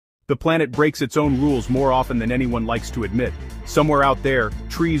The planet breaks its own rules more often than anyone likes to admit. Somewhere out there,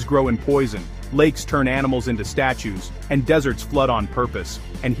 trees grow in poison, lakes turn animals into statues, and deserts flood on purpose.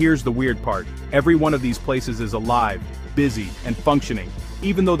 And here's the weird part. Every one of these places is alive, busy, and functioning,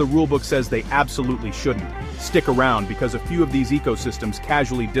 even though the rulebook says they absolutely shouldn't. Stick around because a few of these ecosystems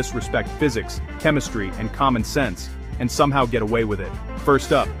casually disrespect physics, chemistry, and common sense, and somehow get away with it.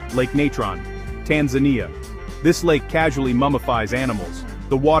 First up, Lake Natron, Tanzania. This lake casually mummifies animals.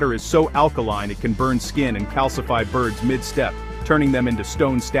 The water is so alkaline it can burn skin and calcify birds mid-step, turning them into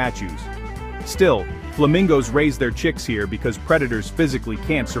stone statues. Still, flamingos raise their chicks here because predators physically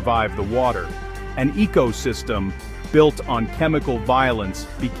can't survive the water. An ecosystem built on chemical violence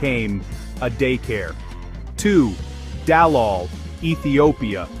became a daycare. 2. Dalal,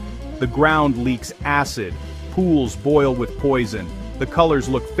 Ethiopia. The ground leaks acid, pools boil with poison, the colors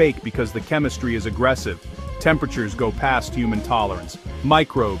look fake because the chemistry is aggressive, temperatures go past human tolerance.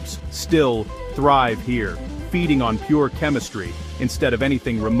 Microbes still thrive here, feeding on pure chemistry instead of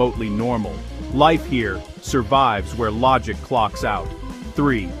anything remotely normal. Life here survives where logic clocks out.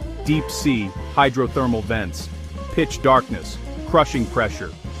 3. Deep sea, hydrothermal vents. Pitch darkness, crushing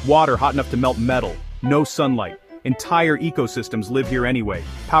pressure, water hot enough to melt metal, no sunlight. Entire ecosystems live here anyway,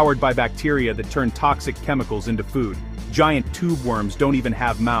 powered by bacteria that turn toxic chemicals into food. Giant tube worms don't even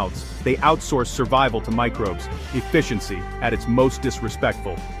have mouths, they outsource survival to microbes, efficiency at its most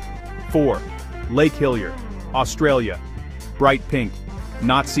disrespectful. 4. Lake Hillier, Australia. Bright pink,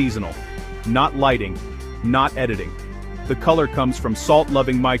 not seasonal, not lighting, not editing. The color comes from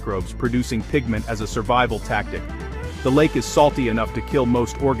salt-loving microbes producing pigment as a survival tactic. The lake is salty enough to kill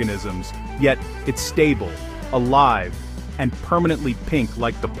most organisms, yet it's stable, alive, and permanently pink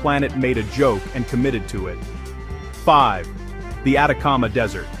like the planet made a joke and committed to it. 5. The Atacama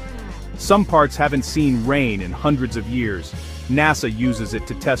Desert. Some parts haven't seen rain in hundreds of years. NASA uses it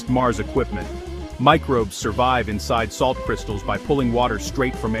to test Mars equipment. Microbes survive inside salt crystals by pulling water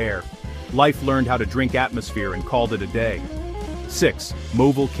straight from air. Life learned how to drink atmosphere and called it a day. 6.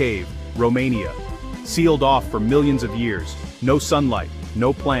 Movil Cave, Romania. Sealed off for millions of years. No sunlight,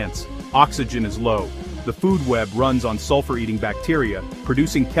 no plants, oxygen is low. The food web runs on sulfur-eating bacteria,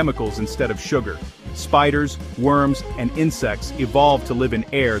 producing chemicals instead of sugar. Spiders, worms, and insects evolved to live in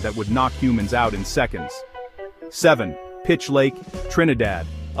air that would knock humans out in seconds. 7. Pitch Lake, Trinidad.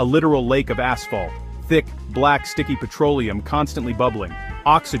 A literal lake of asphalt. Thick, black, sticky petroleum constantly bubbling.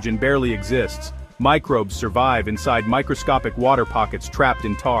 Oxygen barely exists. Microbes survive inside microscopic water pockets trapped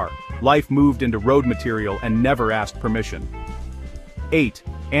in tar. Life moved into road material and never asked permission. 8.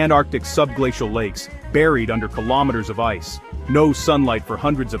 Antarctic subglacial lakes, buried under kilometers of ice. No sunlight for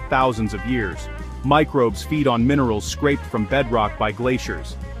hundreds of thousands of years. Microbes feed on minerals scraped from bedrock by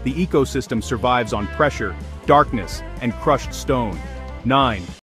glaciers. The ecosystem survives on pressure, darkness, and crushed stone. 9.